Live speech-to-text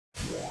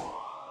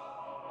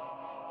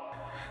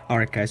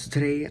Alright guys, so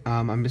today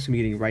I'm just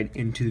getting right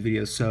into the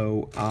video.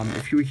 So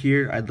if you were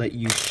here, I'd let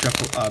you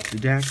shuffle up the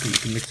deck and you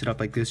can mix it up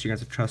like this. You're going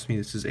to have to trust me,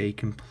 this is a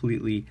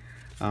completely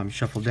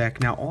shuffled deck.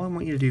 Now all I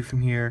want you to do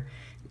from here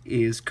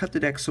is cut the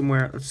deck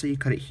somewhere. Let's say you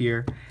cut it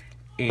here,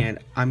 and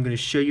I'm going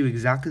to show you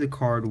exactly the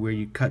card where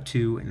you cut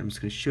to, and I'm just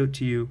going to show it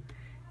to you,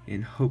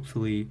 and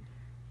hopefully,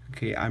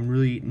 okay, I'm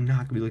really not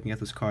going to be looking at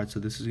this card,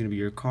 so this is going to be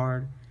your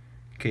card.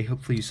 Okay,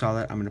 hopefully you saw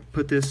that. I'm going to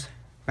put this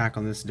back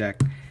on this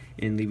deck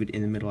and leave it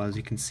in the middle. As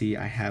you can see,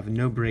 I have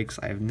no breaks.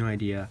 I have no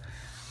idea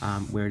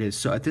where it is.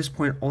 So at this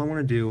point, all I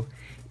want to do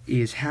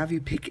is have you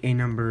pick a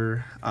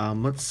number,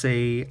 let's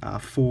say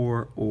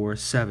 4 or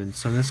 7.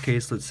 So in this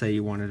case, let's say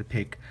you wanted to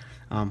pick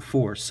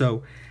 4.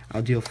 So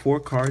I'll deal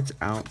 4 cards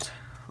out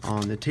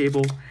on the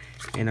table,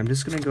 and I'm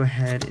just going to go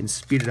ahead and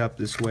speed it up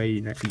this way.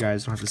 You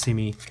guys don't have to see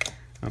me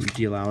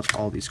deal out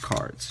all these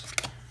cards.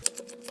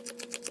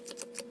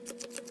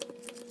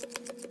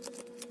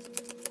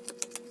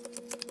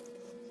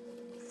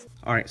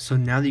 Alright, so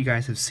now that you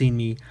guys have seen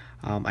me,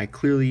 I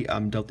clearly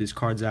dealt these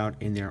cards out,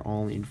 and they're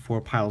all in 4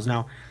 piles.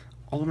 Now,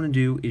 all I'm going to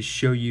do is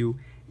show you,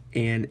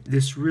 and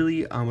this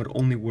really would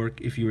only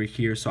work if you were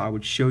here, so I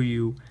would show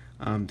you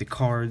the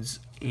cards,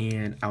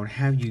 and I would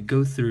have you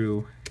go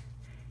through,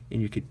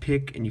 and you could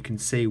pick, and you can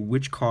say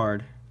which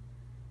card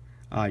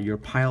your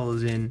pile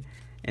is in,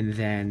 and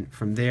then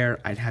from there,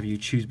 I'd have you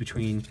choose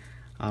between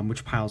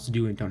which piles to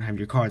do and don't have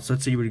your cards. So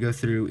let's say you were to go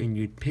through, and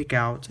you'd pick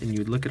out, and you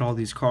would look at all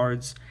these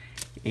cards,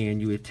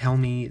 and you would tell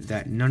me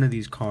that none of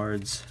these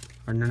cards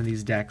or none of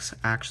these decks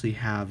actually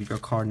have your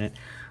card in it.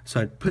 So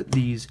I'd put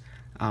these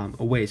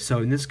away. So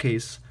in this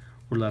case,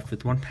 we're left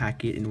with one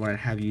packet, and what I'd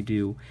have you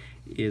do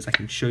is I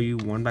can show you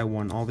one by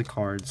one all the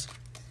cards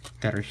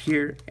that are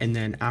here, and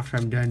then after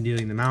I'm done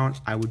dealing them out,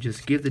 I would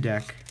just give the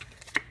deck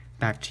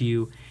back to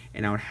you,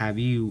 and I would have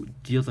you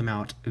deal them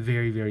out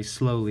very, very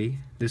slowly.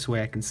 This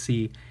way I can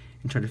see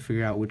and try to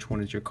figure out which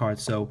one is your card.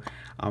 So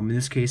in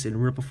this case, in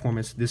real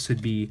performance, this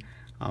would be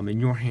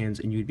in your hands,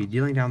 and you'd be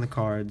dealing down the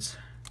cards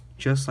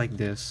just like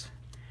this,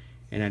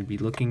 and I'd be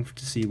looking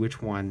to see which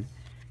one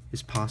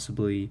is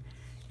possibly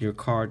your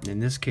card, and in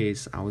this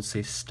case I would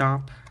say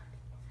stop.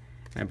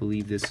 I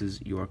believe this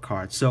is your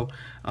card. So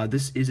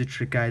this is a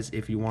trick, guys.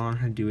 If you want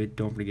to do it,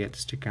 don't forget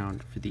to stick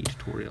around for the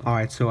tutorial.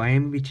 Alright, so I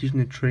am going to be teaching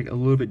the trick a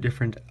little bit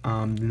different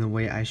than the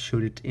way I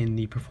showed it in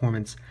the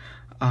performance.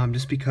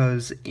 Just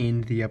because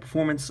in the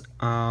performance,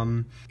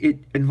 it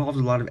involves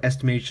a lot of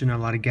estimation, a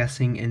lot of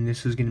guessing, and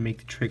this is going to make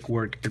the trick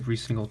work every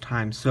single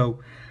time.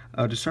 So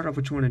to start off,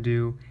 what you want to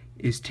do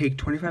is take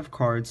 25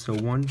 cards, so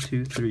 1,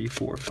 2, 3,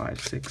 4, 5,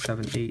 6,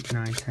 7, 8,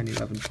 9, 10,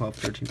 11, 12,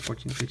 13,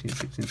 14, 15,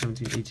 16,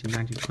 17, 18,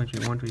 19, 20,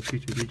 21, 22,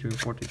 23,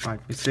 24,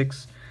 25,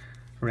 26.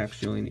 Or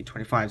actually you only need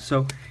 25.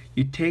 So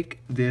you take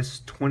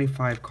this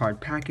 25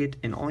 card packet,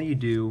 and all you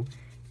do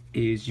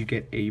is you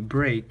get a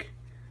break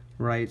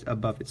right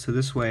above it. So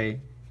this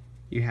way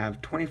you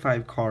have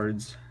 25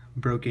 cards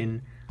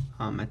broken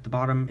at the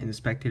bottom, and the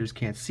spectators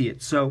can't see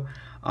it. So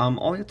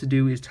all you have to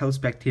do is tell the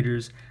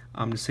spectators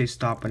to say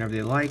stop whenever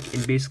they like,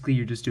 and basically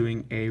you're just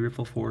doing a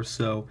riffle force.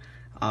 So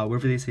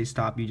wherever they say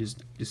stop, you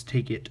just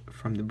take it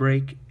from the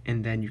break,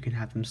 and then you can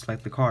have them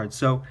select the card.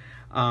 So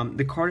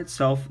the card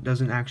itself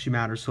doesn't actually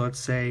matter. So let's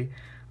say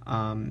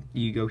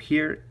you go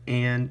here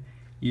and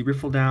you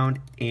riffle down,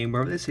 and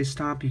wherever they say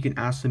stop, you can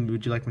ask them,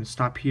 would you like me to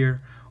stop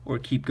here or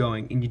keep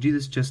going? And you do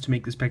this just to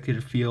make the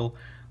spectator feel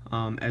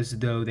as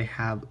though they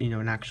have,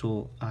 an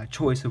actual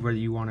choice of whether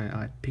you want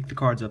to pick the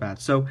cards up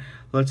at. So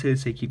let's say they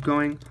say keep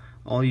going.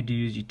 All you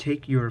do is you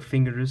take your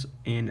fingers,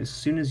 and as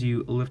soon as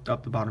you lift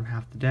up the bottom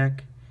half of the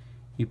deck,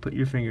 you put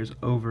your fingers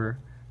over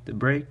the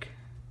break,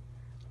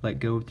 let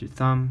go with your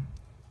thumb,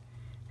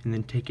 and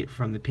then take it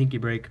from the pinky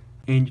break,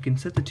 and you can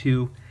set the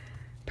 2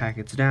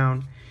 packets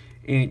down,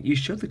 and you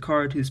show the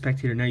card to the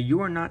spectator. Now you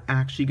are not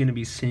actually going to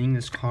be seeing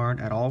this card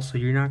at all, so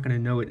you're not going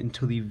to know it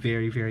until the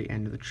very, very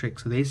end of the trick.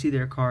 So they see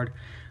their card.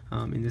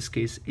 In this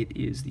case, it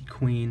is the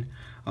Queen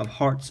of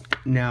Hearts.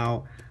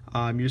 Now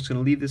you're just going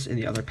to leave this in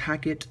the other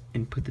packet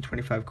and put the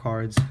 25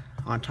 cards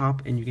on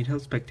top, and you can tell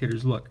the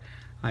spectators, look,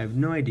 I have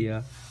no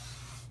idea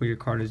where your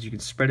card is. You can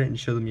spread it and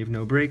show them you have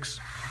no breaks.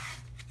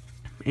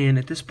 And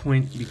at this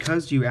point,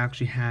 because you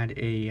actually had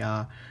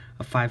a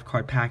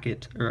 5-card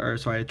packet, or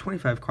sorry, a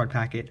 25-card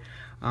packet,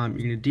 you're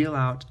going to deal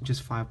out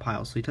just 5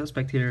 piles. So you tell the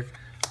spectator,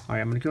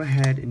 alright, I'm going to go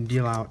ahead and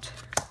deal out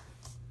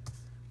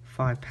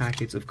 5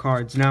 packets of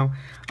cards. Now,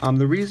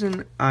 the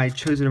reason I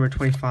chose the number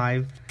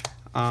 25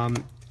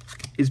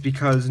 is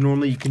because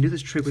normally you can do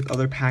this trick with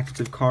other packets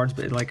of cards,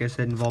 but like I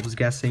said, involves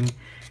guessing,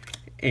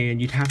 and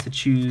you'd have to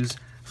choose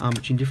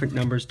between different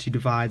numbers to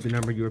divide the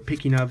number you were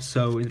picking of.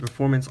 So in the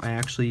performance, I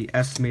actually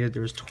estimated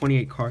there was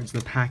 28 cards in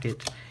the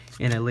packet,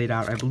 and I laid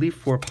out, I believe,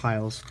 4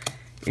 piles.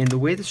 And the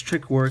way this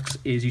trick works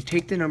is you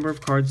take the number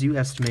of cards you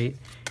estimate,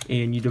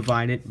 and you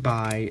divide it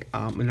by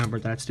a number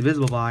that's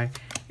divisible by,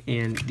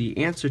 and the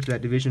answer to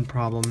that division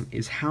problem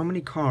is how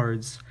many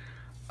cards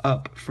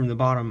up from the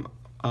bottom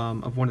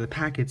of one of the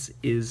packets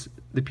is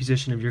the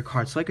position of your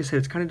card. So like I said,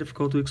 it's kind of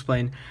difficult to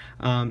explain,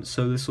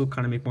 so this will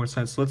kind of make more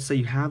sense. So let's say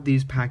you have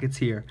these packets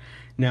here.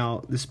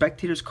 Now the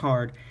spectator's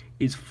card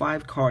is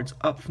 5 cards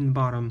up from the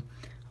bottom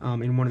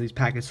in one of these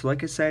packets. So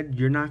like I said,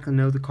 you're not going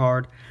to know the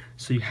card,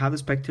 so you have the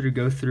spectator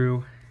go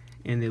through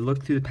and they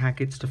look through the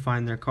packets to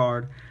find their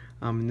card.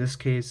 In this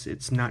case,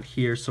 it's not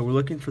here, so we're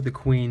looking for the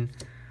Queen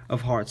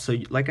of Hearts. So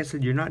like I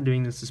said, you're not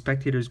doing this. The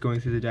spectator is going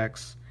through the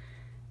decks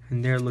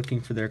and they're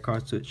looking for their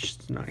card, so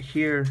it's not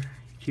here.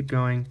 Keep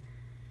going.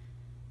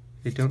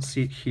 They don't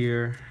see it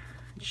here.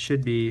 It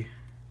should be,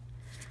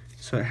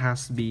 so it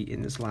has to be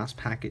in this last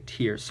packet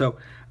here. So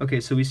okay,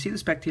 so we see the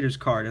spectator's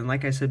card, and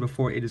like I said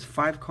before, it is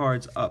 5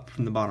 cards up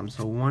from the bottom.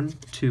 So 1,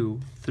 2,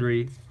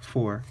 3,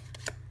 4.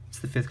 It's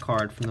the 5th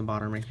card from the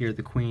bottom right here,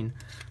 the Queen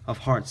of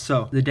Hearts.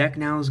 So the deck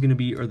now is going to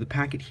be, or the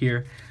packet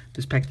here,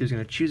 the spectator is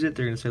going to choose it.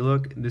 They're going to say,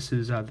 look, this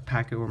is the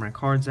packet where my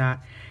card's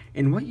at.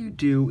 And what you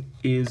do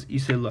is you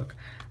say, look,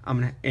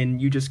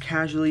 and you just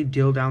casually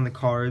deal down the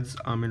cards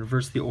and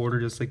reverse the order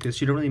just like this.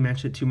 You don't really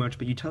mention it too much,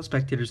 but you tell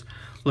spectators,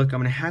 look,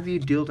 I'm going to have you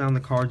deal down the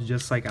cards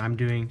just like I'm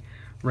doing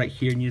right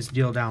here, and you just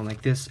deal down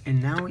like this.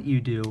 And now what you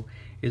do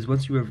is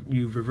once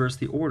you've reversed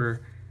the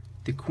order,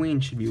 the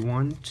Queen should be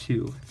 1,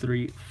 2,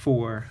 3,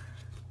 4,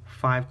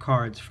 5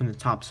 cards from the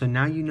top. So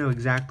now you know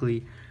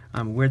exactly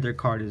where their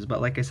card is.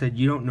 But like I said,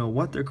 you don't know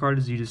what their card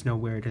is, you just know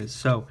where it is.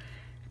 So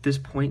at this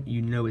point,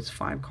 you know it's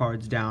 5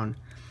 cards down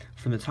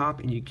from the top,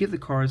 and you give the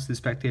cards to the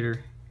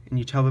spectator and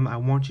you tell them, I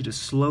want you to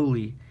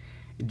slowly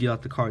deal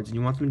out the cards, and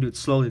you want them to do it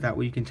slowly. That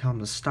way you can tell them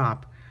to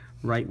stop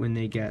right when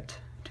they get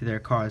to their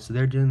cards. So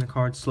they're doing the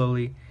cards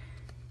slowly.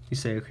 You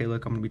say, okay,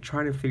 look, I'm going to be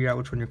trying to figure out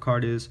which one your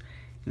card is,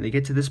 and they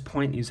get to this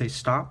point, you say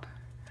stop,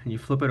 and you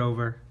flip it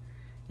over,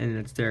 and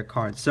it's their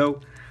card.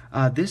 So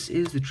this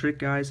is the trick,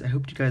 guys. I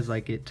hope you guys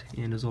like it,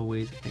 and as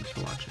always, thanks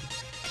for watching.